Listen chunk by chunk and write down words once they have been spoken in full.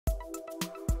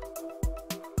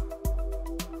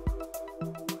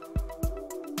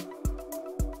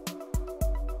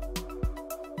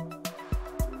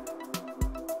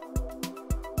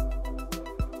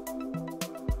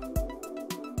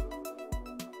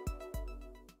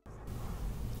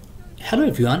Hello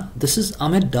everyone, this is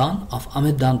Ahmed Dan of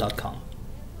ahmeddan.com.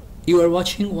 You are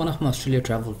watching one of my Australia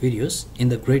travel videos in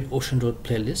the Great Ocean Road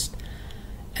playlist,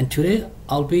 and today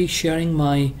I'll be sharing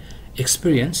my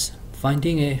experience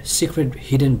finding a secret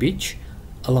hidden beach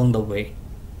along the way.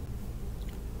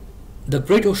 The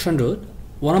Great Ocean Road,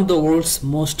 one of the world's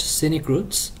most scenic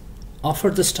routes,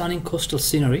 offers the stunning coastal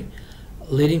scenery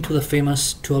leading to the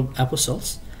famous 12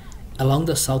 apostles along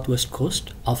the southwest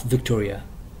coast of Victoria.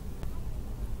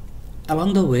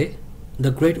 Along the way,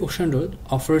 the Great Ocean Road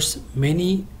offers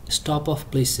many stop-off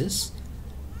places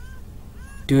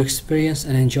to experience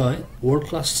and enjoy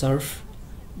world-class surf,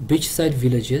 beachside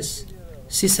villages,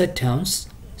 seaside towns,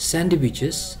 sandy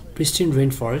beaches, pristine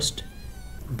rainforest,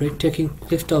 breathtaking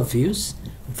clifftop views,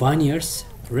 vineyards,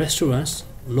 restaurants,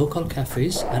 local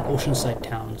cafes, and oceanside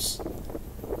towns.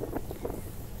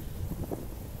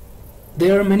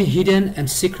 There are many hidden and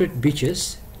secret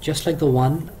beaches, just like the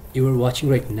one you are watching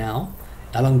right now,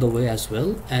 along the way as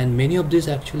well, and many of these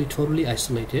actually totally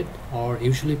isolated, or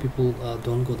usually people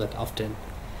don't go that often.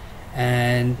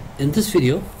 And in this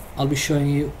video I'll be showing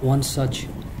you one such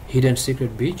hidden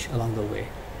secret beach along the way.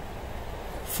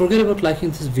 Forget about liking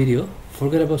this video,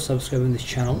 forget about subscribing this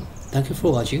channel. Thank you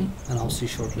for watching, and I'll see you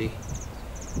shortly.